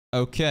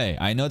Okay,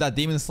 I know that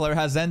Demon Slayer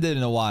has ended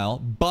in a while,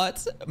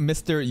 but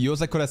Mr.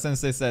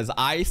 YozakuraSensei says,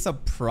 I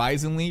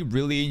surprisingly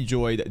really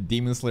enjoyed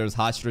Demon Slayer's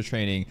Hashira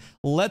training.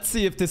 Let's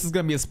see if this is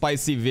going to be a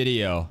spicy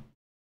video.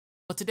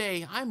 But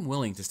today, I'm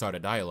willing to start a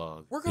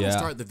dialogue. We're going to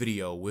start the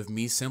video with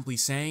me simply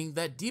saying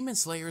that Demon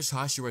Slayer's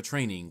Hashira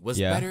training was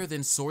better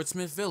than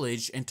Swordsmith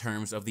Village in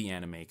terms of the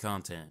anime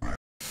content.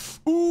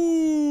 Ooh,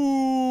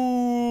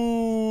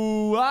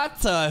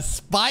 that's a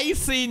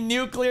spicy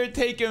nuclear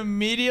take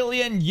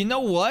immediately, and you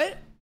know what?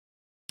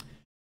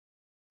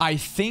 I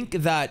think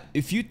that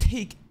if you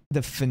take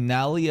the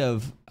finale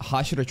of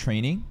Hashira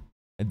training,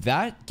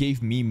 that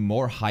gave me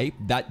more hype.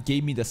 That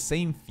gave me the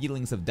same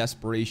feelings of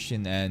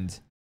desperation and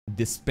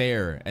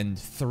despair and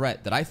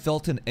threat that I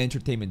felt in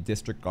Entertainment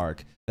District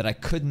arc that I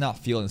could not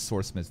feel in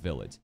Swordsmith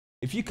Village.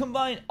 If you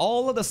combine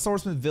all of the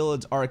Swordsmith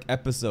Village arc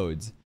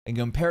episodes and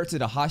compare it to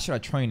the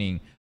Hashira training,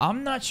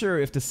 I'm not sure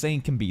if the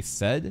same can be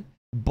said,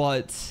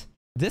 but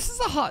this is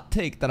a hot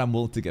take that I'm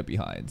willing to get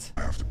behind.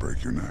 I have to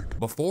break your neck.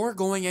 Before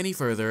going any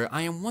further,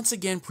 I am once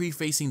again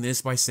prefacing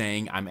this by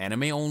saying I'm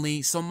anime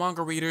only, so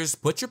manga readers,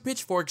 put your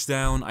pitchforks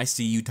down. I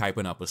see you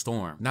typing up a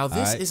storm. Now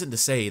this isn't to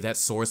say that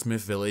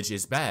Swordsmith Village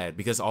is bad,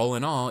 because all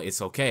in all, it's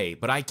okay,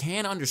 but I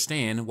can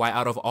understand why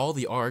out of all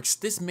the arcs,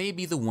 this may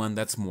be the one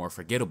that's more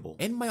forgettable.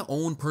 In my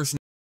own personal...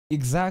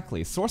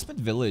 Exactly, Swordsmith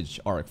Village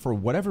arc, for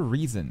whatever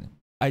reason,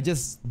 I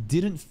just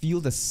didn't feel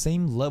the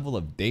same level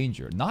of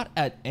danger. Not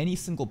at any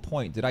single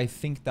point did I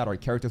think that our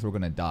characters were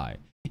gonna die.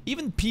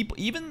 Even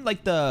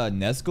like the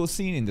Nezuko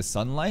scene in the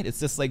sunlight, it's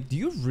just like, do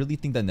you really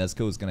think that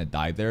Nezuko is gonna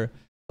die there?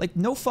 Like,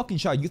 no fucking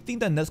shot. You think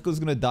that Nezuko is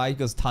gonna die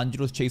because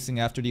Tanjiro's chasing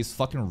after these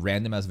fucking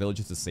random ass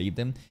villagers to save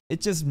them?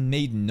 It just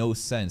made no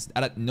sense.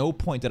 At no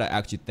point did I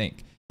actually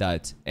think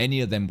that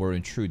any of them were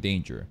in true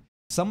danger.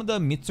 Some of the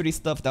Mitsuri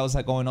stuff that was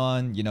like going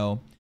on, you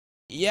know,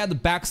 yeah, the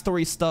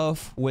backstory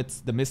stuff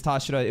with the Mist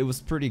Hashira, it was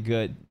pretty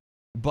good,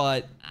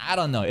 but I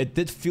don't know, it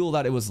did feel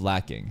that it was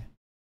lacking.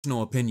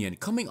 Personal opinion,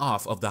 coming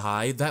off of the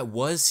high that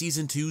was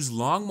Season 2's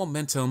long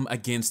momentum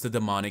against the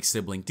demonic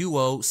sibling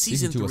duo,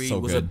 Season 3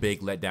 was a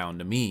big letdown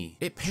to me.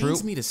 It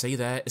pains me to say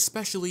that,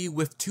 especially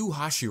with two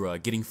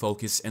Hashira getting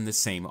focused in the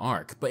same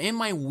arc, but in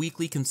my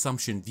weekly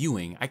consumption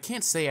viewing, I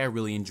can't say I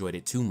really enjoyed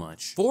it too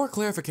much. For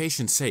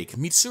clarification's sake,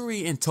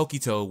 Mitsuri and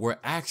Tokito were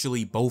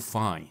actually both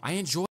fine. I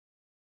enjoyed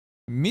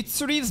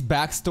Mitsuri's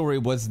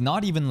backstory was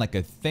not even like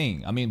a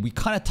thing. I mean, we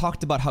kind of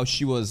talked about how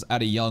she was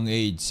at a young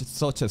age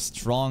such a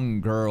strong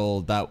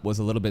girl that was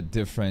a little bit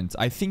different.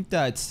 I think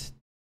that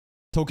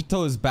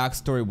Tokito's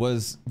backstory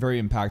was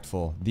very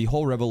impactful. The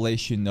whole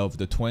revelation of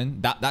the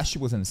twin, that shit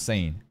was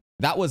insane.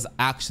 That was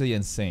actually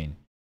insane.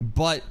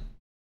 But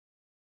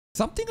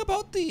something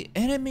about the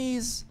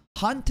enemies,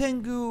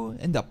 Hantengu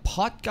and the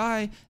pot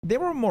guy, they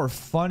were more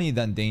funny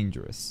than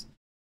dangerous.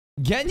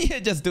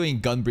 Genya just doing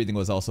gun breathing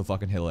was also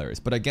fucking hilarious.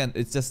 But again,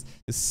 it's just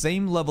the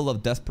same level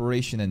of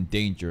desperation and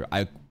danger.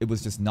 It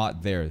was just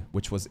not there,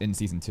 which was in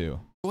Season 2.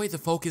 The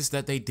focus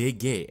that they did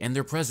get, and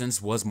their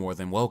presence was more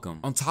than welcome.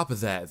 On top of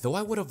that, though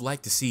I would have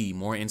liked to see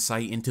more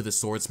insight into the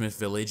Swordsmith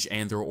Village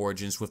and their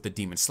origins with the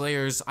Demon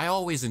Slayers, I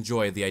always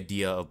enjoy the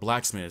idea of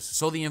blacksmiths,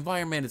 so the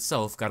environment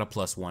itself got a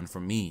 +1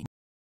 from me.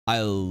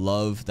 I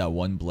love that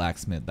one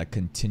blacksmith that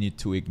continued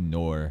to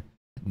ignore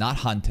not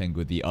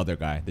Hantengu, the other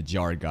guy, the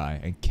jar guy,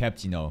 and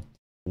kept, you know,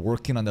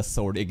 working on the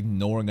sword,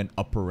 ignoring an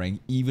upper rank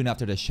even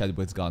after the shed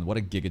was gone. What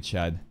a giga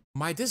Chad.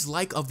 My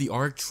dislike of the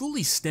arc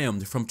truly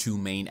stemmed from two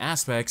main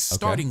aspects,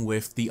 starting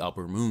with the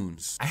upper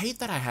moons. I hate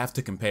that I have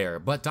to compare,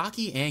 but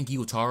Daki and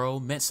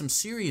Gyutaro meant some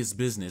serious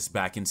business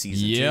back in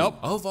Season 2.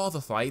 Of all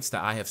the fights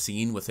that I have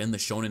seen within the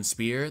Shonen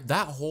Spear,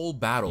 that whole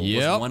battle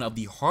was one of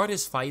the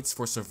hardest fights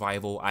for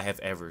survival I have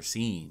ever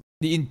seen.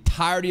 The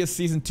entirety of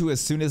Season 2,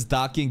 as soon as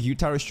Daki and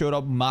Gyutaro showed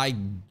up, my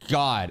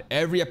god,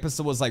 every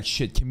episode was like,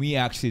 shit, can we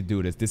actually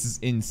do this? This is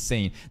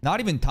insane. Not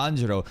even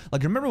Tanjiro.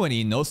 Like, remember when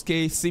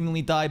Inosuke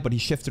seemingly died, but he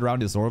shifted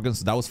around his organs,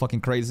 so that was fucking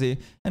crazy?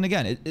 And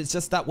again, it's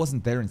just that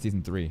wasn't there in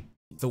Season 3.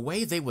 The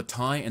way they would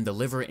taunt and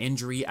deliver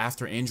injury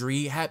after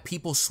injury had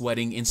people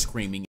sweating and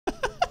screaming.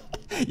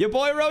 Your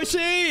boy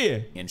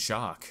Roshi! In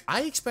shock.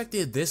 I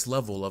expected this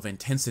level of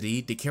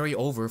intensity to carry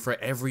over for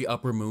every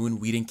upper moon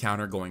we'd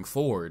encounter going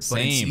forward,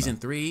 but in Season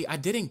 3, I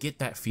didn't get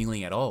that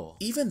feeling at all.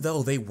 Even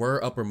though they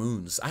were upper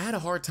moons, I had a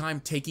hard time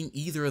taking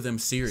either of them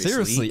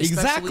seriously.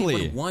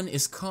 Especially when one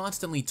is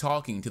constantly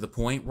talking to the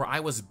point where I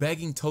was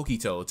begging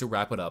Tokito to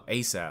wrap it up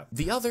ASAP.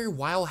 The other,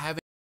 while having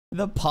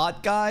the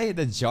pot guy,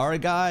 the jar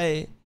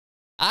guy,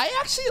 I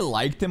actually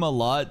liked him a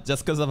lot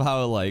just because of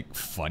how, like,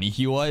 funny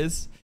he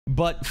was.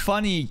 But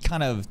funny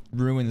kind of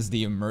ruins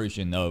the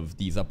immersion of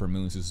these upper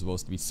moons who's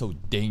supposed to be so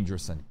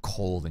dangerous and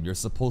cold, and you're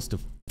supposed to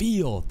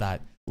feel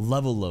that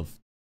level of,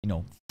 you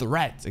know,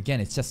 threat. Again,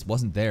 it just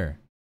wasn't there.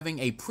 Having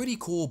a pretty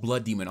cool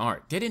blood demon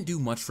arc didn't do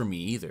much for me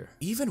either.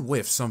 Even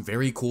with some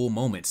very cool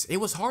moments, it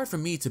was hard for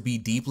me to be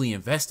deeply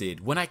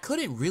invested when I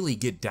couldn't really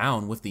get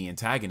down with the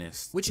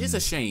antagonist, which is a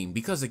shame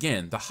because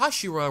again, the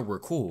Hashira were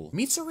cool.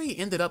 Mitsuri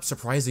ended up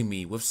surprising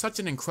me with such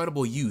an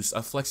incredible use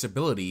of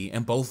flexibility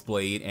in both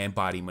blade and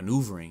body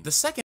maneuvering. The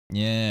second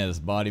Yes,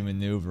 body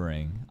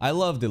maneuvering. I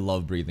love the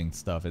love breathing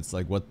stuff. It's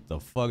like, what the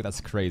fuck? That's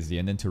crazy.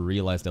 And then to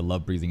realize that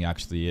love breathing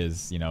actually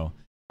is, you know,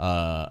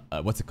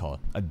 what's it called?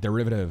 A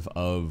derivative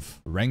of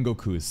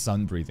Rengoku's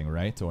sun breathing,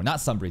 right? Or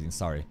not sun breathing,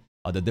 sorry.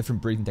 The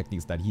different breathing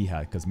techniques that he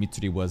had, because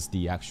Mitsuri was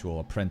the actual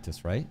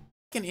apprentice, right?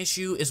 Second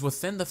issue is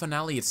within the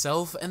finale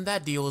itself, and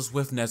that deals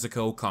with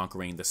Nezuko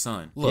conquering the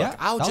sun. Look, yeah,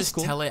 I'll just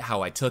tell it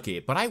how I took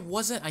it, but I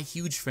wasn't a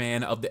huge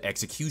fan of the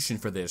execution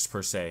for this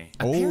per se.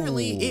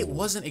 Apparently, it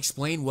wasn't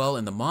explained well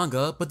in the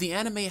manga, but the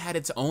anime had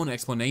its own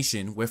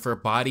explanation with her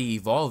body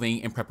evolving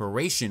in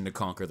preparation to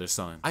conquer the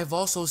sun. I've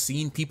also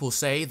seen people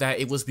say that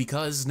it was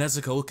because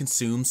Nezuko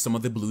consumed some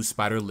of the blue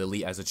spider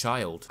lily as a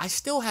child. I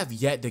still have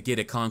yet to get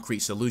a concrete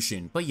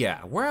solution, but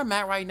yeah, where I'm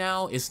at right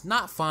now is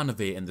not fond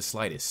of it in the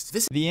slightest.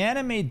 The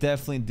anime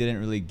definitely didn't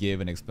really give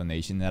an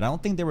explanation, and I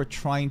don't think they were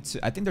trying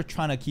to. I think they're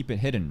trying to keep it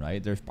hidden,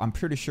 right? I'm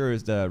pretty sure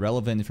the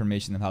relevant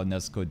information of how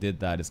Nezuko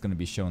did that is going to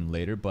be shown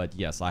later, but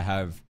yes, I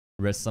have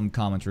read some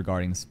comments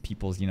regarding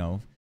people's, you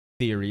know,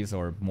 theories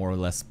or more or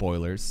less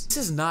spoilers. This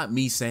is not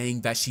me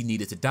saying that she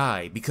needed to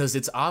die, because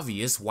it's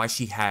obvious why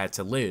she had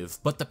to live,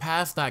 but the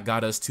path that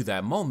got us to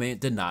that moment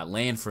did not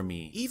land for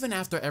me. Even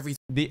after everything.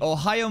 The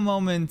Ohio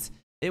moment,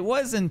 it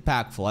was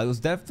impactful. It was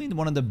definitely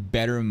one of the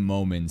better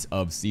moments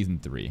of season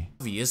 3.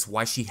 Obvious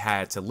why she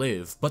had to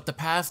live, but the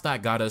path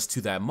that got us to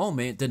that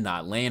moment did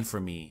not land for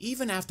me.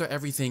 Even after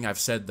everything I've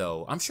said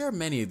though, I'm sure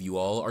many of you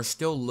all are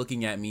still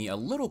looking at me a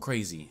little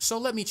crazy. So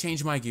let me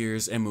change my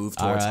gears and move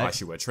towards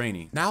Hashira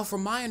training. Now,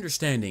 from my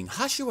understanding,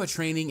 Hashira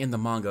training in the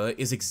manga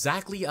is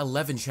exactly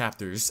 11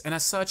 chapters, and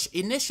as such,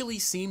 initially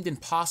seemed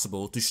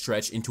impossible to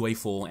stretch into a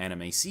full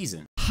anime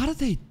season. How did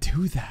they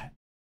do that?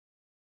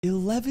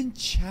 11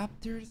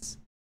 chapters?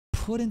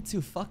 Put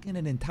into fucking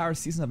an entire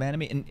season of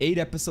anime in 8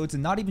 episodes,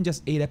 and not even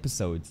just 8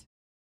 episodes.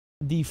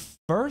 The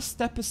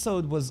first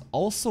episode was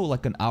also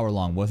like an hour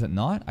long, was it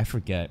not? I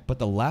forget. But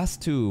the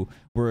last 2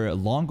 were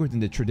longer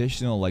than the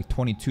traditional like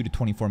 22 to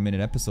 24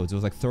 minute episodes. It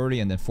was like 30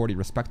 and then 40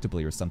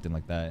 respectively or something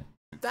like that.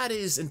 That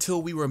is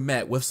until we were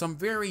met with some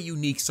very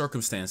unique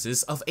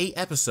circumstances of 8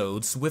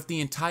 episodes, with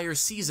the entire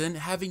season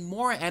having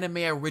more anime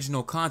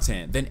original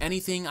content than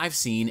anything I've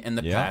seen in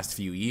the past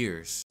few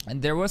years.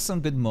 And there was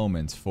some good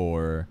moments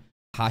for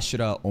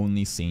Hashira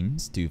only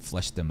scenes to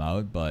flesh them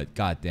out, but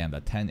goddamn,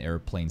 that 10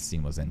 airplane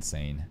scene was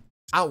insane.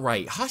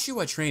 Outright,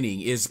 Hashira training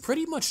is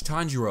pretty much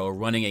Tanjiro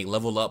running a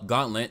level up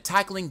gauntlet,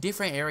 tackling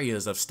different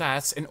areas of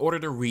stats in order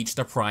to reach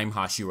the prime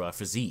Hashira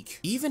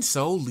physique. Even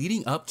so,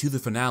 leading up to the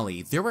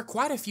finale, there were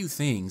quite a few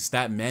things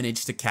that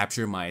managed to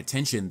capture my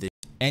attention.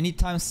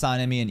 Anytime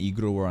Sanemi and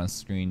Iguro were on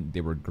screen,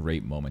 they were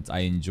great moments. I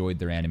enjoyed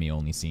their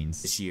anime-only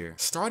scenes. This year.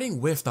 Starting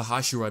with the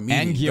Hashira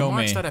meeting, the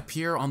marks that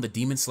appear on the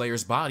Demon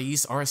Slayer's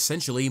bodies are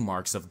essentially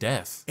marks of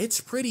death. It's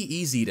pretty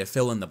easy to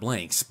fill in the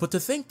blanks, but to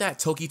think that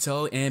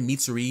Tokito and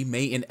Mitsuri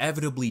may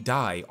inevitably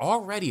die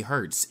already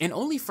hurts, and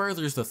only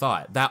furthers the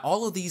thought that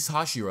all of these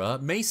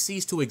Hashira may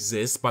cease to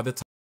exist by the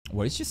time.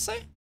 What did you say?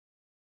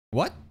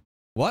 What?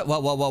 What?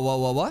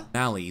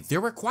 Finale,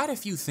 there were quite a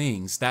few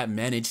things that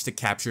managed to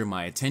capture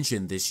my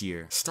attention this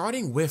year.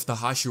 Starting with the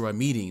Hashira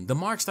meeting, the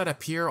marks that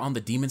appear on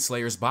the Demon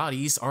Slayer's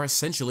bodies are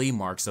essentially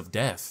marks of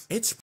death.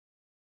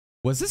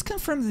 Was this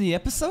confirmed in the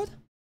episode?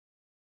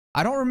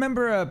 I don't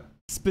remember a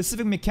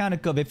specific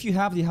mechanic of if you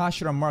have the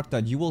Hashira mark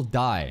that you will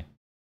die.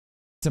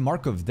 It's a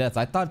mark of death.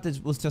 I thought this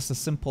was just a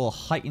simple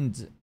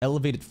heightened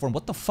elevated form.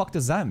 What the fuck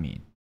does that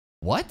mean?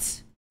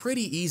 What?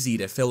 Pretty easy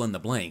to fill in the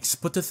blanks,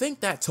 but to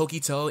think that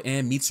Tokito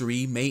and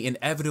Mitsuri may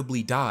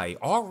inevitably die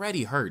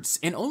already hurts,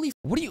 and only—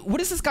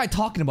 What is this guy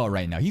talking about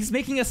right now? He's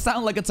making it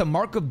sound like it's a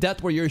mark of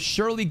death where you're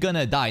surely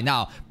gonna die.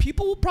 Now,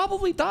 people will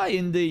probably die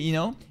in the, you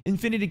know,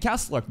 Infinity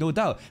Castle arc, no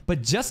doubt.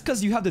 But just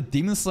because you have the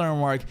Demon Slayer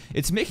mark,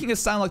 it's making it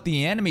sound like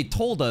the anime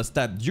told us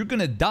that you're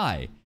gonna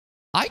die.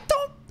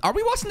 Are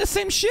we watching the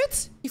same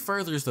shit? He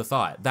furthers the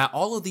thought that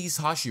all of these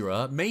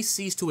Hashira may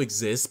cease to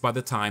exist by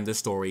the time the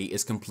story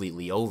is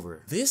completely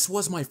over. This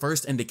was my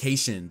first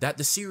indication that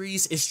the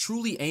series is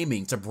truly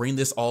aiming to bring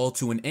this all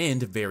to an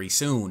end very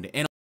soon,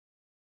 and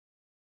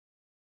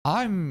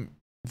I'm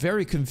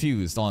very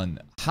confused on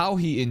how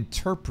he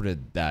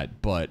interpreted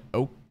that, but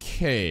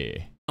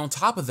okay. On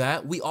top of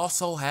that, we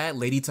also had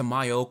Lady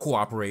Tamayo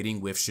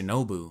cooperating with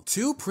Shinobu.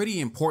 2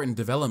 pretty important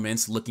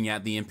developments looking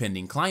at the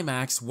impending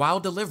climax while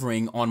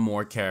delivering on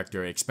more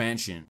character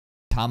expansion.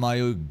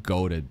 Tamayo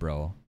goated,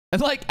 bro. And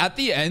like at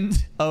the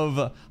end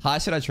of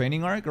Hashira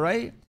training arc,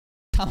 right?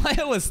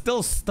 Tamayo was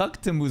still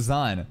stuck to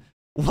Muzan.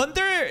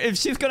 Wonder if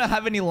she's gonna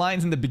have any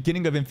lines in the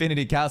beginning of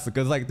Infinity Castle,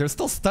 because like they're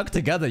still stuck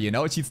together, you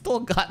know? She's still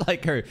got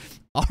like her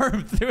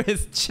arm through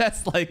his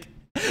chest. Like,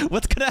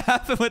 what's gonna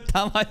happen with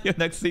Tamayo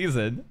next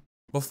season?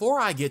 Before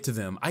I get to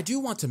them, I do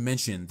want to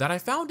mention that I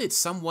found it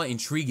somewhat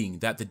intriguing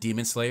that the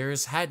Demon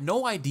Slayers had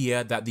no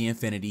idea that the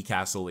Infinity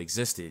Castle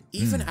existed.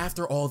 Even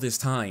after all this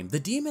time, the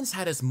demons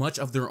had as much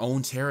of their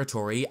own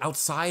territory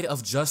outside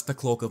of just the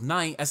Cloak of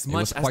Night as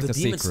much as the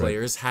Demon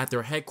Slayers had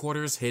their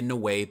headquarters hidden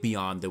away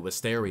beyond the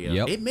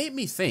Wisteria. It made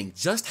me think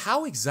just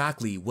how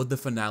exactly would the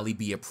finale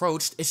be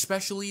approached,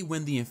 especially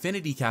when the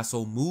Infinity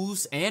Castle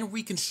moves and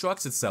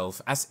reconstructs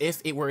itself as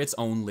if it were its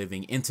own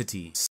living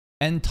entity.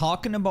 And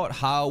talking about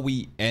how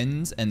we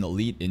end and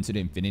lead into the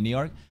Infinity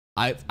Arc,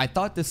 I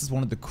thought this is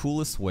one of the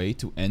coolest way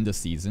to end the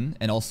season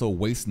and also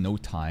waste no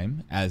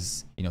time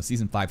as, you know,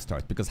 season 5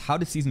 starts. Because how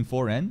did season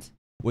 4 end?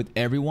 With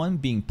everyone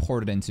being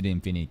ported into the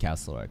Infinity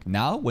Castle arc.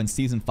 Now, when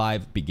season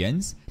 5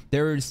 begins,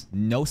 there is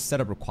no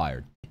setup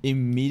required.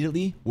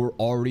 Immediately, we're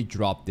already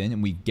dropped in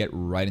and we get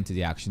right into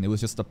the action. It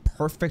was just the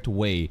perfect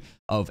way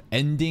of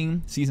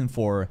ending season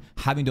 4,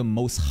 having the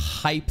most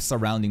hype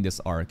surrounding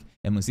this arc.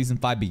 And when season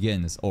 5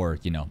 begins, or,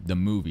 you know, the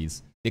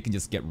movies, they can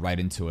just get right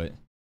into it.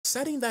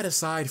 Setting that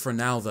aside for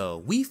now though,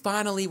 we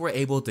finally were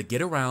able to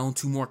get around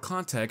to more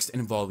context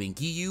involving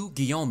Giyu,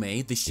 Guillaume,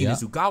 the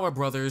Shinazugawa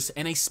brothers,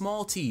 and a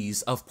small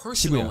tease of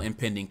personal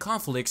impending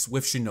conflicts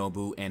with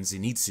Shinobu and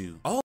Zenitsu.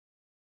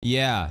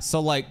 Yeah, so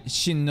like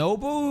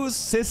Shinobu's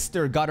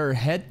sister got her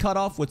head cut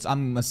off, which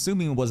I'm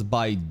assuming was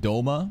by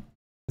Doma.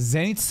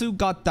 Zenitsu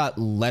got that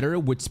letter,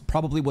 which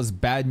probably was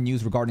bad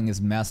news regarding his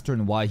master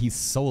and why he's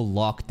so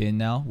locked in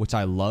now, which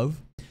I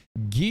love.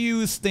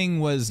 Giyu's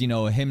thing was, you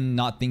know, him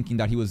not thinking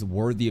that he was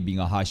worthy of being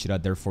a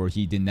Hashira, therefore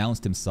he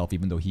denounced himself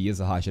even though he is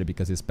a Hashira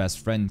because his best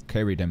friend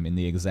carried him in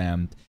the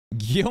exam.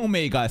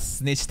 Guillaume got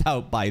snitched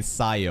out by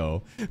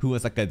Sayo, who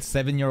was like a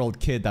 7-year-old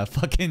kid that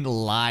fucking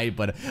lied,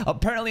 but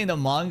apparently in the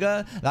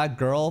manga, that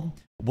girl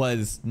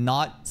was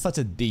not such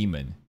a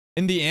demon.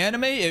 In the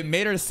anime, it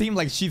made her seem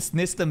like she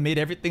snitched and made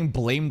everything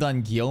blamed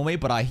on Guillaume,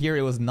 but I hear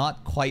it was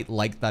not quite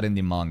like that in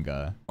the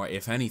manga. Or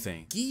if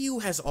anything,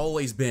 Giyu has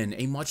always been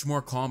a much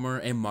more calmer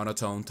and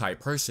monotone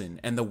type person,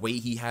 and the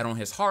weight he had on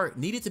his heart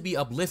needed to be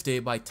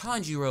uplifted by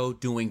Tanjiro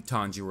doing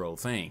Tanjiro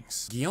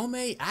things.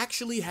 Guillaume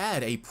actually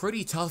had a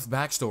pretty tough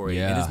backstory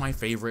and is my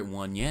favorite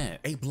one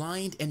yet. A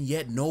blind and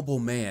yet noble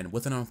man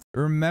with an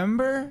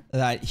Remember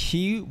that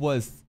he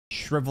was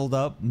shriveled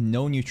up,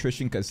 no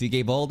nutrition because he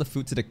gave all the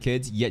food to the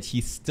kids, yet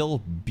he still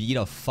beat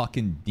a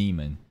fucking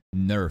demon,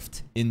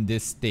 nerfed in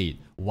this state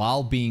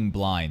while being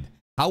blind.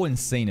 How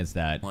insane is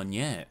that? One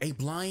yet. A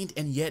blind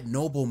and yet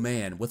noble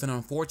man with an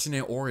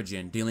unfortunate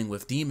origin dealing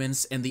with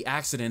demons and the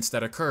accidents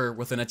that occur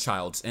within a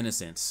child's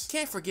innocence.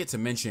 Can't forget to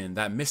mention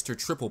that Mr.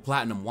 Triple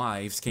Platinum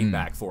Wives came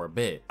back for a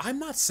bit. I'm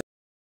not saying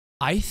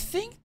I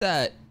think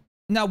that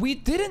now we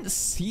didn't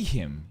see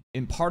him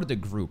in part of the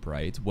group,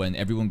 right? When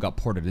everyone got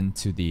ported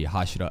into the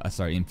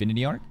Hashira,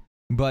 Infinity Arc.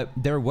 But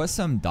there was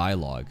some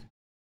dialogue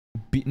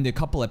in a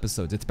couple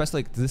episodes,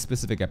 especially like this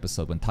specific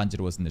episode when Tanjiro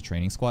was in the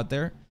training squad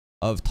there,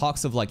 of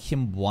talks of like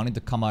him wanting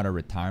to come out of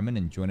retirement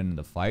and join in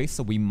the fight.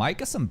 So we might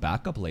get some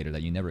backup later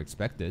that you never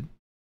expected.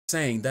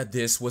 Saying that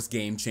this was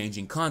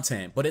game-changing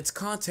content, but it's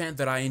content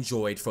that I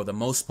enjoyed for the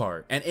most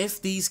part. And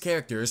if these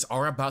characters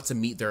are about to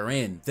meet their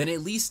end, then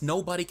at least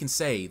nobody can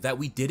say that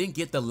we didn't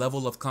get the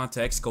level of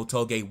context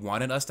Kotoge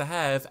wanted us to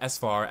have as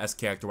far as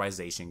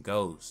characterization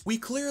goes. We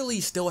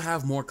clearly still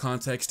have more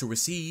context to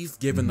receive,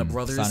 given the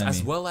brothers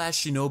as well as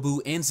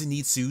Shinobu and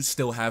Zenitsu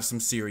still have some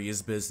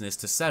serious business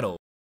to settle.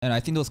 And I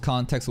think those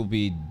contexts will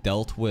be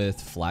dealt with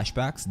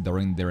flashbacks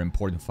during their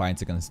important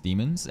fights against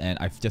demons. And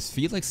I just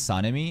feel like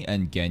Sanemi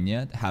and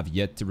Genya have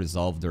yet to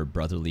resolve their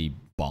brotherly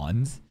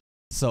bond.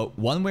 So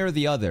one way or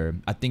the other,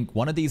 I think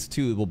one of these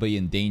two will be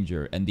in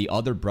danger and the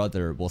other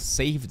brother will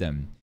save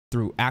them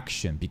through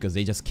action because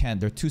they just can't.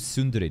 They're too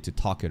tsundere to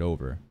talk it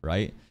over,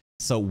 right?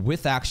 So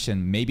with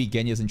action, maybe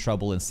Genya's in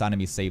trouble and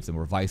Sanemi saves him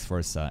or vice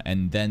versa.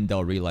 And then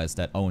they'll realize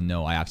that, oh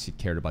no, I actually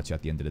cared about you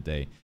at the end of the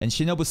day. And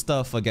Shinobu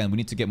stuff, again, we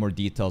need to get more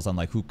details on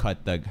like who cut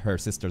her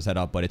sister's head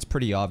off, but it's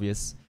pretty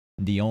obvious.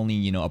 The only,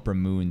 you know, upper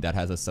moon that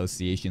has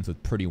associations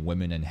with pretty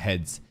women and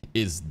heads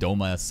is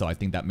Doma, so I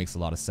think that makes a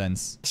lot of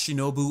sense.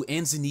 Shinobu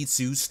and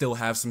Zenitsu still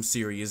have some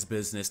serious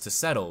business to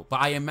settle, but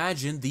I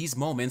imagine these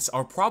moments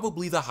are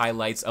probably the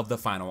highlights of the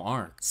final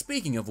arc.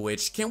 Speaking of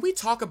which, can we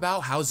talk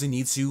about how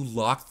Zenitsu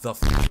locked the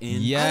f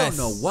in? Yes. I don't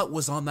know what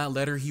was on that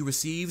letter he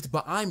received,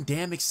 but I'm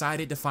damn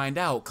excited to find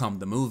out come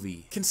the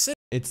movie.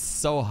 It's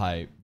so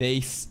hype.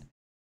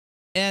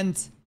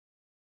 And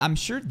I'm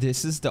sure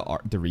this is the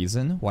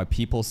reason why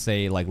people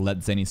say, like, let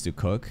Zenitsu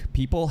cook.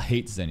 People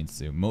hate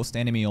Zenitsu. Most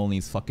anime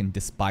onlys fucking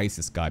despise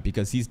this guy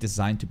because he's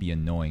designed to be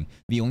annoying.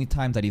 The only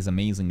time that he's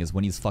amazing is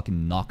when he's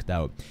fucking knocked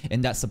out.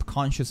 In that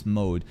subconscious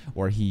mode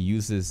where he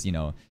uses, you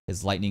know,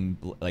 his lightning,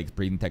 like,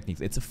 breathing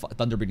techniques. It's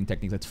thunder breathing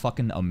techniques. It's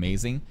fucking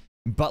amazing.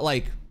 But,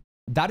 like,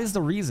 that is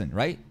the reason,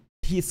 right?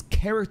 His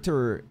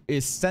character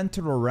is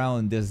centered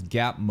around this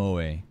gap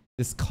moe.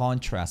 This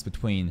contrast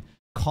between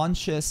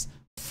conscious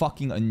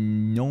fucking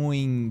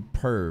annoying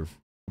perv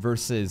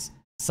versus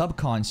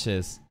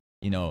subconscious,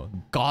 you know,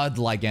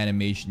 godlike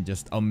animation,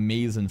 just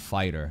amazing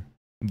fighter.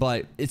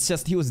 But it's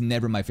just, he was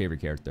never my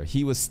favorite character.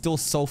 He was still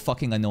so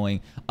fucking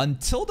annoying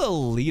until the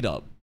lead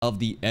up of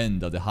the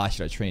end of the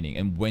Hashira training.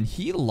 And when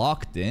he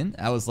locked in,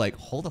 I was like,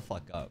 hold the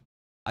fuck up.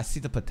 I see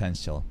the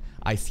potential.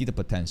 I see the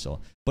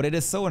potential. But it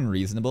is so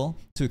unreasonable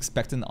to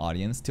expect an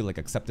audience to like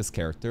accept this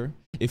character.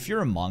 If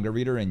you're a manga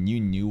reader and you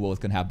knew what was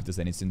gonna happen to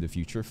Zenitsu in the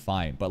future,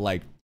 fine. But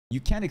like, you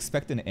can't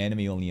expect an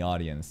anime-only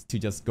audience to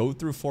just go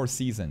through 4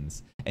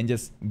 seasons and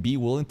just be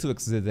willing to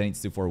accept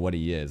Zenitsu for what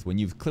he is when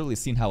you've clearly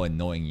seen how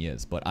annoying he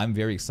is. But I'm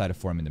very excited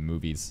for him in the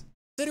movies.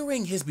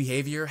 Considering his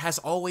behavior has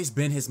always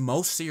been his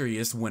most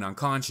serious when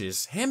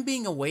unconscious, him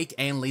being awake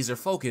and laser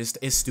focused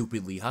is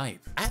stupidly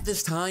hype. At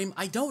this time,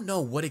 I don't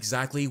know what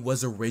exactly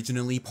was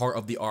originally part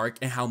of the arc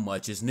and how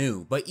much is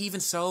new, but even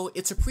so,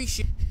 it's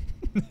appreciated.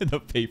 The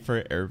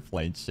paper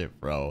airplane ship,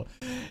 bro.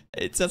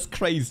 It's just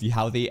crazy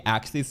how they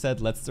actually said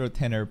let's throw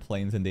 10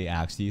 airplanes and they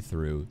actually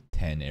threw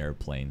 10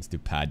 airplanes to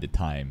pad the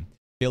time.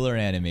 Filler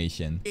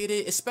animation.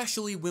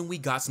 Especially when we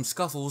got some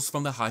scuffles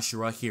from the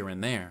Hashira here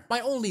and there. My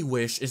only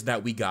wish is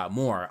that we got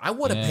more. I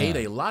would have paid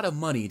a lot of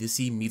money to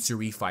see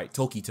Mitsuri fight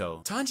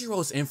Tokito.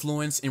 Tanjiro's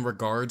influence in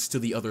regards to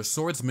the other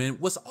swordsmen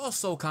was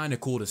also kinda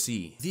cool to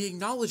see. The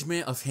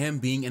acknowledgement of him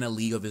being in a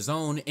league of his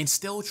own and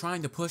still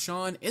trying to push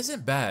on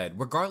isn't bad,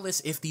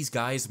 regardless if these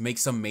guys make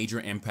some major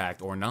impact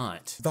or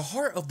not. The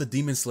heart of the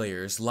Demon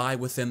Slayers lie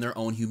within their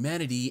own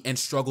humanity and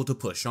struggle to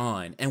push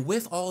on, and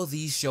with all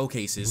these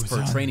showcases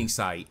per training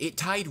site, it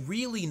tied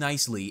really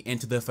nicely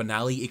into the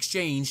finale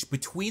exchange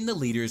between the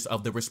leaders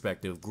of the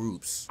respective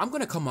groups. I'm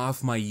gonna come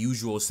off my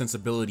usual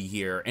sensibility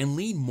here and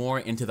lean more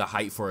into the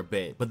hype for a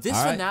bit, but this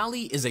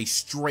finale is a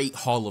straight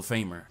Hall of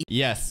Famer.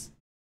 Yes,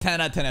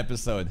 10 out of 10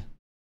 episode.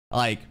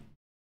 Like,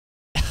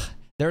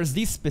 there's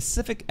these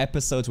specific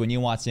episodes when you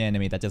watch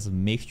anime that just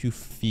makes you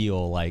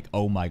feel like,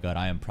 oh my god,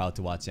 I am proud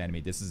to watch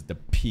anime. This is the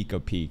peak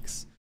of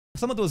peaks.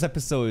 Some of those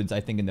episodes,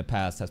 I think in the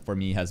past, for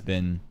me, has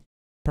been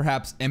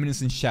perhaps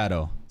Eminence in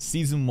Shadow,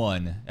 Season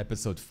 1,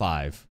 Episode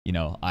 5, you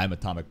know, I'm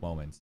Atomic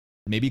Moments.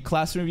 Maybe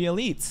Classroom of the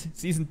Elite,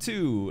 Season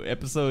 2,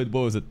 Episode,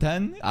 what was it,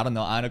 10? I don't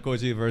know,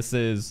 Anakoji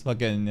versus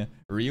fucking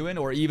Ryuin,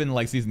 or even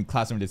like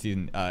Classroom of the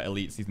Season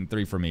Elite, Season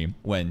 3 for me,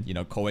 when, you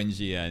know,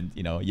 Koenji and,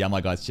 you know,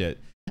 Yama got shit.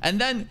 And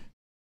then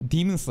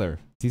Demon Slayer,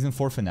 Season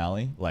 4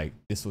 finale, like,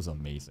 this was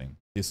amazing.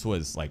 This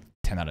was like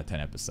 10 out of 10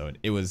 episode.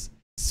 It was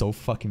so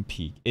fucking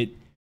peak. It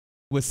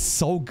was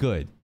so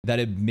good that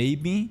it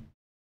made me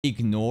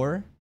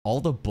ignore all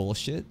the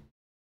bullshit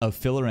of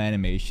filler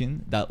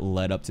animation that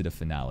led up to the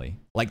finale.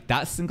 Like,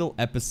 that single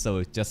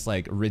episode just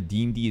like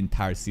redeemed the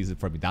entire season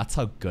for me. That's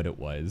how good it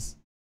was.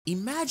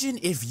 Imagine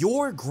if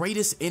your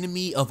greatest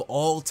enemy of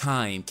all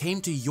time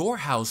came to your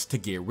house to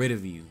get rid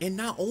of you. And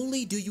not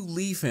only do you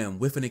leave him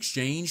with an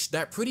exchange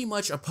that pretty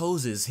much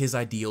opposes his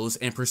ideals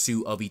and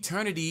pursuit of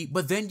eternity,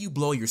 but then you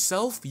blow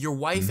yourself, your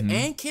wife,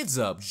 and kids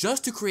up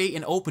just to create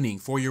an opening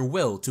for your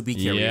will to be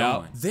carried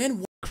on.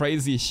 Then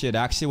crazy shit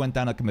actually went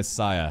down like a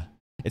messiah.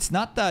 It's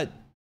not that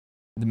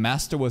the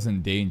master was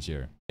in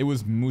danger. It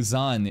was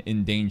Muzan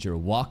in danger,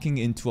 walking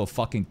into a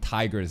fucking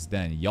tiger's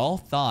den. Y'all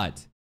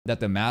thought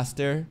that the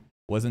master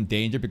was in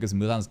danger because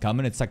Muzan's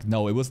coming. It's like,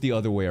 no, it was the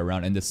other way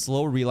around. And the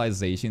slow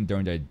realization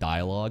during their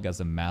dialogue as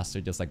the master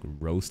just like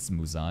roasts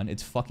Muzan,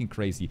 it's fucking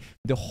crazy.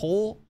 The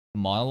whole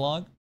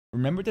monologue,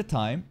 remember the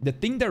time? The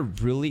thing that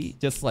really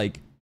just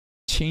like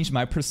changed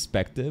my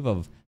perspective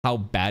of how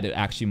bad it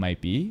actually might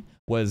be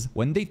was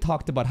when they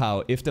talked about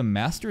how if the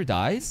master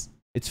dies,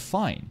 it's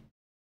fine,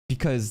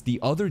 because the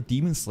other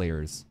demon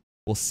slayers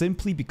will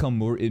simply become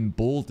more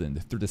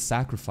emboldened through the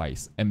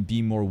sacrifice and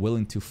be more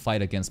willing to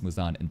fight against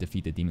Muzan and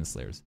defeat the demon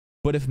slayers.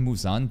 But if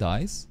Muzan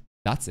dies,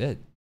 that's it.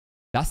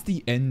 That's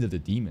the end of the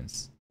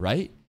demons,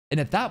 right? And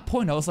at that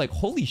point, I was like,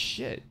 holy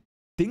shit,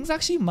 things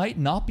actually might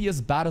not be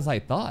as bad as I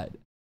thought.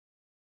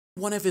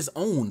 One of his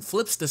own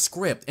flips the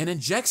script and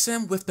injects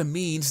him with the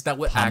means that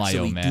would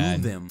actually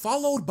doom them,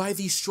 followed by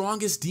the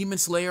strongest demon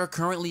slayer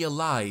currently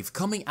alive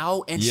coming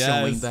out and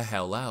showing the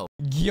hell out.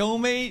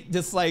 Gyomei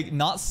just like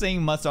not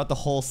saying much throughout the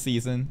whole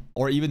season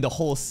or even the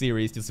whole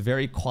series, just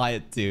very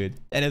quiet dude.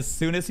 And as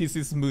soon as he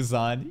sees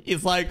Muzan,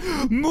 he's like,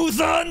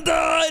 Muzan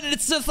died! And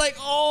it's just like,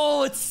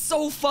 oh, it's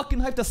so fucking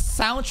hyped. The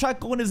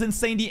soundtrack going is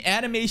insane. The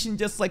animation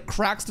just like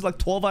cracks to like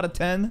 12 out of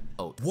 10.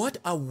 What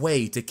a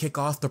way to kick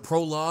off the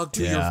prologue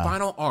to your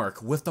final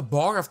arc with the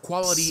bar of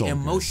quality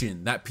and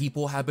motion that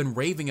people have been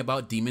raving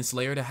about Demon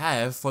Slayer to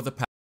have for the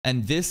past.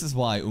 And this is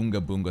why Unga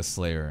Bunga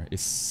Slayer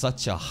is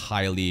such a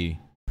highly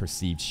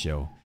perceived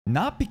show.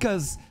 Not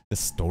because the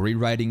story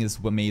writing is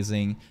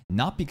amazing,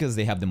 not because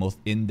they have the most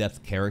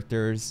in-depth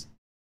characters.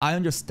 I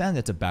understand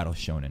it's a battle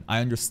shonen.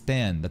 I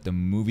understand that the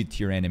movie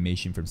tier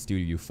animation from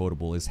Studio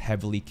Ufotable is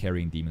heavily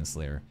carrying Demon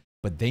Slayer,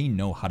 but they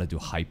know how to do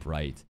hype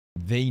right.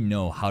 They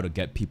know how to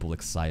get people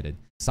excited.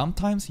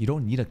 Sometimes you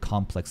don't need a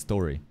complex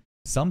story.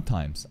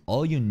 Sometimes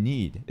all you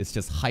need is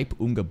just hype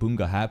Unga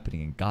Bunga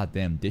happening, and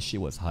goddamn, this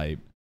shit was hype.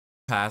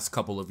 Past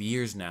couple of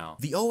years now,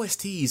 the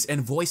OSTs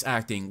and voice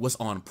acting was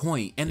on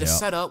point, and the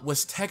setup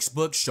was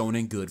textbook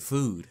shonen good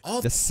food.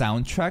 The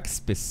soundtrack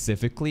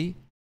specifically,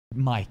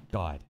 my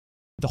god,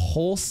 the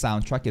whole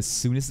soundtrack, as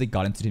soon as they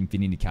got into the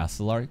Infinity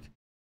Castle arc,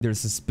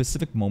 there's a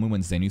specific moment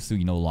when Zenitsu,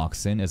 you know,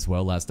 locks in, as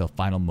well as the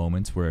final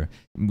moment where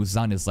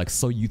Muzan is like,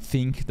 so you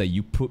think that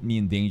you put me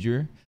in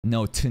danger?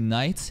 No,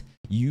 tonight,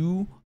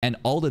 you and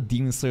all the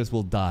Demon Slayers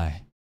will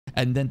die.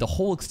 And then the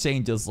whole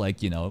exchange is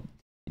like, you know,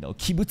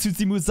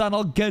 Kibutsuji Muzan,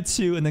 I'll get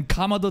you. And then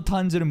Kamado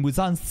Tanjiro,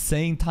 Muzan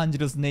saying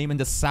Tanjiro's name, and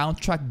the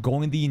soundtrack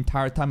going the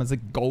entire time as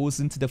it goes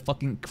into the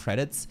fucking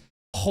credits.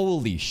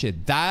 Holy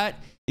shit, that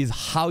is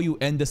how you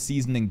end the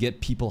season and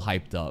get people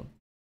hyped up.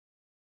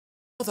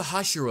 The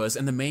Hashiras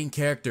and the main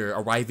character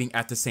arriving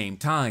at the same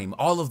time,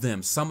 all of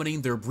them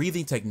summoning their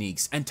breathing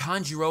techniques, and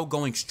Tanjiro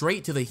going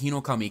straight to the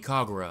Hinokami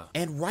Kagura.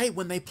 And right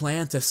when they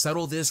plan to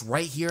settle this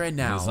right here and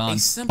now, a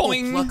simple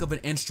pluck of an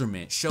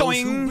instrument shows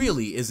who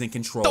really is in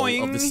control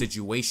of the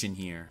situation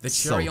here. The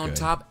cherry on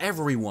top,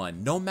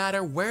 everyone, no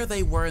matter where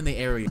they were in the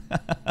area.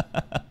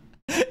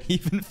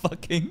 Even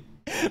fucking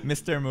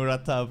Mr.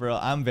 Murata, bro.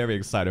 I'm very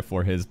excited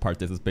for his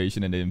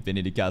participation in the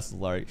Infinity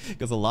Castle arc,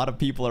 because a lot of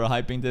people are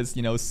hyping this,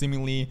 you know,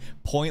 seemingly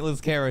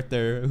pointless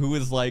character who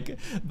is like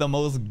the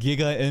most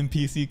giga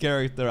NPC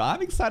character.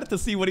 I'm excited to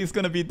see what he's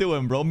gonna be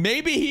doing, bro.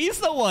 Maybe he's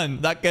the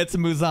one that gets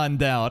Muzan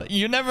down.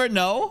 You never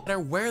know.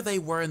 Where they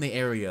were in the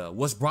area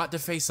was brought to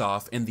face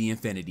off in the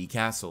Infinity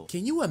Castle.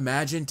 Can you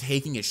imagine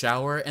taking a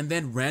shower and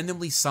then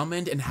randomly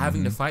summoned and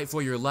having to fight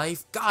for your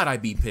life? God,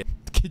 I'd be pissed.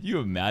 Can you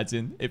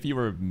imagine if you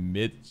were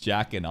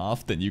mid-jacking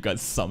off, then you got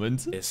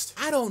summoned?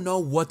 I don't know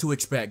what to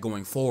expect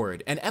going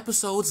forward, and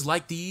episodes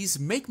like these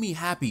make me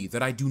happy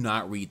that I do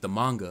not read the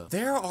manga.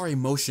 There are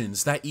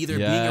emotions that either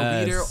being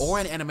a reader or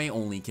an anime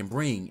only can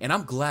bring, and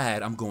I'm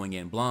glad I'm going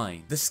in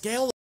blind. The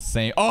scale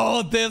saying,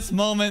 oh, this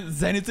moment,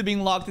 Zenitsu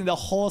being locked in, the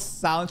whole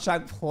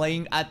soundtrack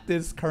playing at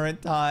this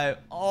current time.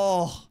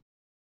 Oh,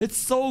 it's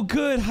so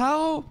good.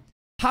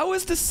 How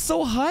is this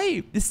so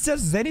hype? It's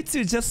just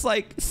Zenitsu just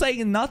like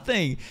saying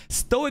nothing.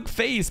 Stoic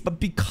face, but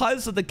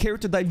because of the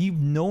character that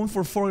you've known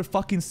for 4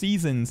 fucking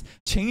seasons,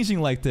 changing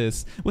like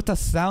this with the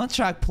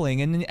soundtrack playing.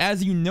 And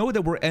as you know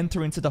that we're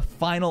entering into the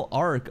final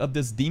arc of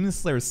this Demon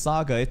Slayer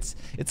saga,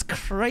 it's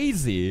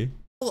crazy.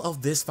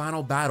 Of this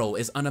final battle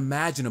is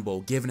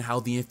unimaginable given how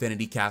the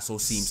Infinity Castle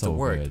seems to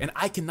work, and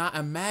I cannot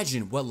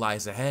imagine what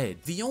lies ahead.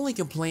 The only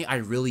complaint I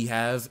really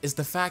have is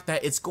the fact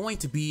that it's going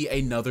to be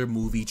another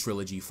movie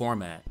trilogy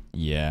format.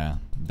 Yeah,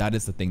 that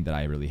is the thing that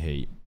I really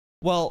hate.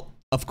 Well,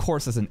 of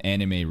course, as an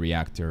anime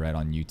reactor right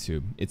on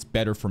YouTube, it's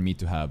better for me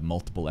to have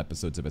multiple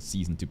episodes of a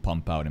season to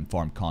pump out and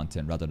farm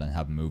content rather than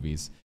have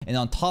movies. And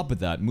on top of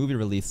that, movie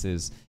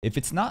releases, if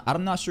it's not,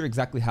 I'm not sure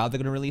exactly how they're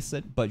going to release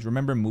it, but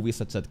remember movies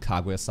such as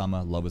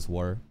Kaguya-sama, Love is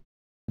War?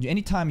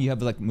 Anytime you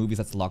have like movies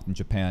that's locked in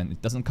Japan,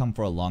 it doesn't come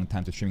for a long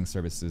time to streaming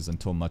services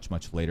until much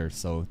later.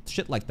 So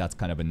shit like that's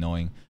kind of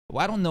annoying.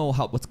 Well, I don't know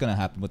what's going to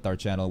happen with our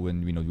channel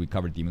when, you know, we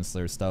cover Demon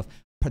Slayer stuff.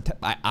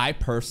 I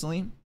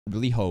personally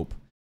really hope,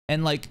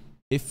 and like,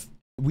 if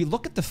we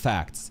look at the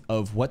facts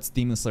of what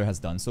Demon Slayer has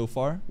done so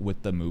far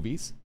with the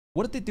movies,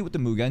 what did they do with the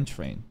Mugen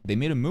Train? They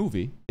made a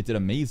movie, it did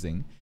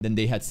amazing. Then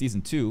they had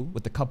season 2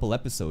 with a couple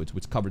episodes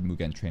which covered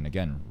Mugen Train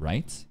again,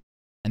 right?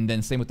 And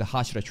then same with the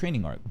Hashira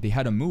training arc. They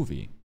had a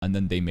movie and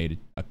then they made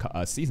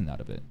a season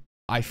out of it.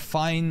 I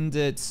find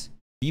it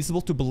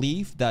feasible to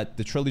believe that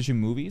the trilogy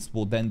movies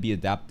will then be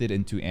adapted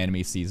into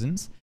anime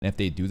seasons. And if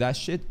they do that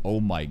shit, oh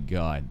my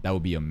god, that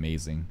would be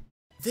amazing.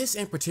 This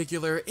in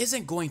particular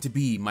isn't going to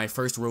be my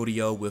first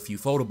rodeo with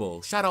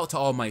Ufotable. Shout out to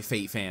all my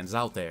Fate fans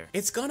out there.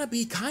 It's gonna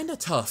be kinda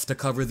tough to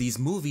cover these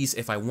movies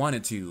if I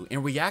wanted to,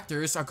 and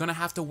reactors are gonna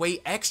have to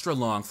wait extra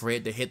long for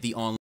it to hit the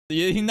online.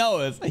 He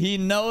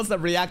knows the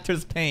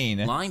reactor's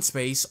pain. Line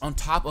space on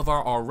top of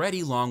our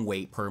already long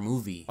wait per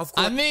movie. Of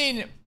course. I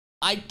mean,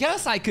 I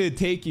guess I could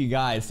take you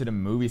guys to the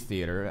movie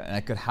theater and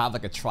I could have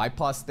like a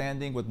tripod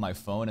standing with my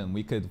phone and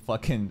we could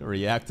fucking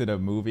react to the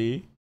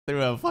movie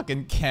through a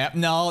fucking camp.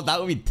 No, that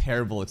would be a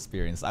terrible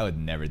experience. I would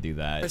never do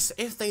that.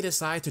 If they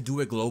decide to do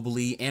it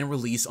globally and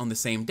release on the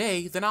same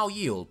day, then I'll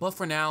yield. But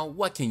for now,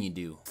 what can you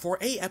do? For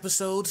 8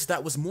 episodes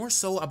that was more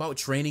so about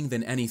training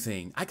than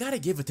anything, I gotta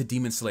give it to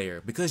Demon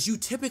Slayer, because you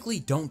typically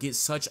don't get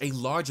such a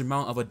large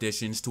amount of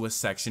additions to a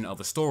section of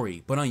a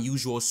story, but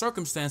unusual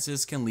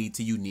circumstances can lead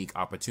to unique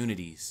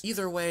opportunities.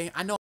 Either way,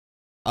 I know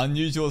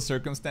unusual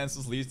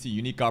circumstances leads to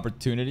unique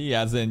opportunity,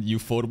 as in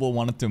Ufotable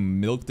wanted to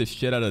milk the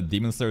shit out of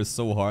Demon Slayer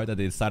so hard that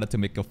they decided to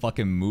make a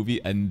fucking movie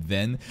and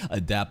then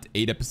adapt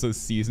 8 episode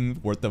season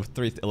worth of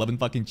 11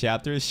 fucking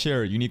chapters.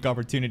 Sure, unique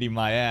opportunity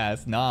my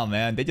ass. Nah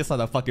man, they just saw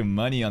the fucking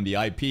money on the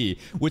IP,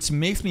 which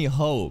makes me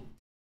hope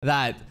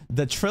that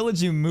the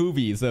trilogy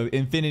movies of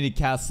Infinity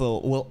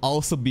Castle will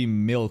also be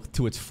milked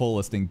to its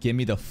fullest and give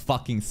me the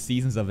fucking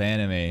seasons of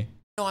anime.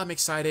 I'm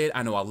excited,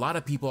 I know a lot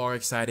of people are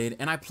excited,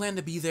 and I plan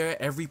to be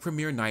there every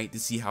premiere night to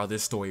see how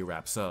this story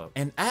wraps up.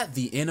 And at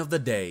the end of the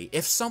day,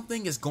 if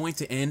something is going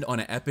to end on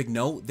an epic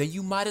note, then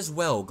you might as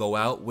well go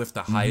out with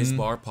the highest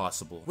bar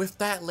possible. With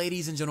that,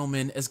 ladies and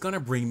gentlemen, is gonna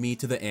bring me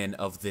to the end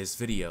of this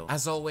video.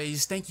 As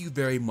always, thank you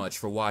very much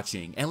for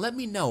watching, and let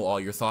me know all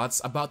your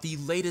thoughts about the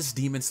latest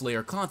Demon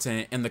Slayer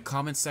content in the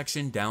comment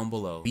section down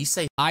below. Be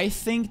safe. I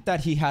think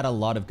that he had a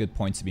lot of good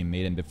points to be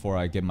made, and before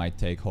I give my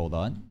take, hold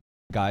on.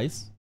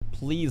 Guys,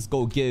 please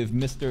go give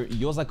Mr.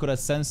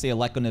 YozakuraSensei a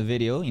like on the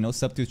video. You know,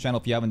 sub to his channel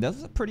if you haven't.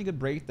 That's a pretty good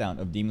breakdown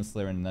of Demon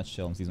Slayer in a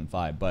nutshell in Season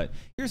 5. But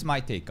here's my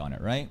take on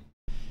it, right?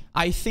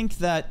 I think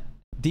that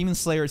Demon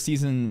Slayer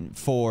Season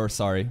 4,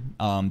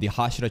 the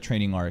Hashira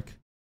training arc,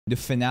 the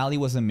finale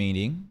was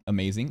amazing,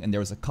 and there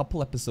was a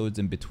couple episodes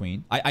in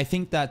between. I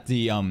think that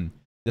the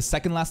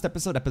second last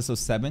episode, episode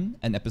 7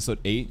 and episode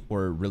 8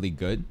 were really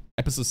good.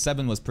 Episode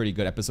 7 was pretty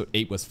good. Episode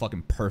 8 was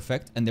fucking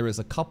perfect. And there was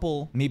a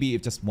couple, maybe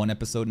just one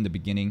episode in the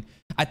beginning.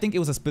 I think it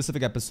was a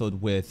specific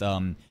episode with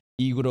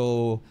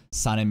Iguro,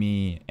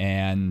 Sanemi,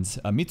 and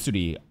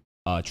Mitsuri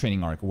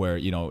training arc where,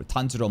 you know,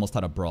 Tanjiro almost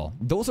had a brawl.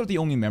 Those are the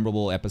only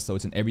memorable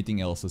episodes, and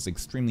everything else was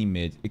extremely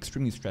mid,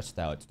 extremely stretched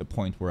out to the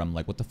point where I'm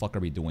like, what the fuck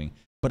are we doing?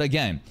 But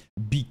again,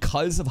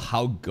 because of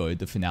how good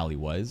the finale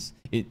was,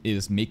 it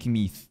is making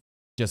me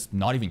just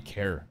not even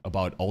care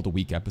about all the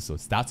weak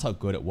episodes. That's how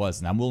good it was,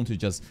 and I'm willing to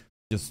just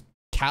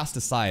cast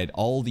aside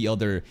all the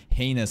other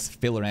heinous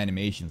filler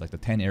animations like the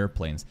 10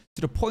 airplanes,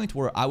 to the point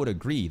where I would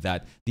agree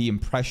that the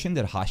impression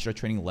that Hashira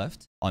training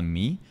left on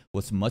me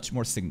was much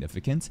more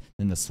significant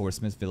than the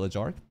Swordsmith Village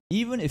arc.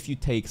 Even if you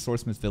take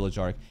Swordsmith Village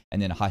arc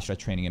and then Hashira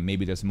training, and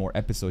maybe there's more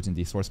episodes in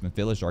the Swordsmith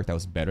Village arc that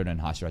was better than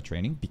Hashira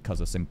training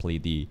because of simply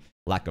the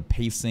lack of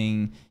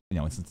pacing, you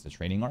know, since the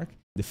training arc,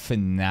 the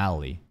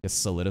finale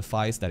just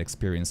solidifies that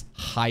experience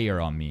higher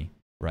on me,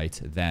 right,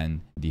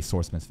 than the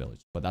Swordsmith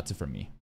Village. But that's it for me.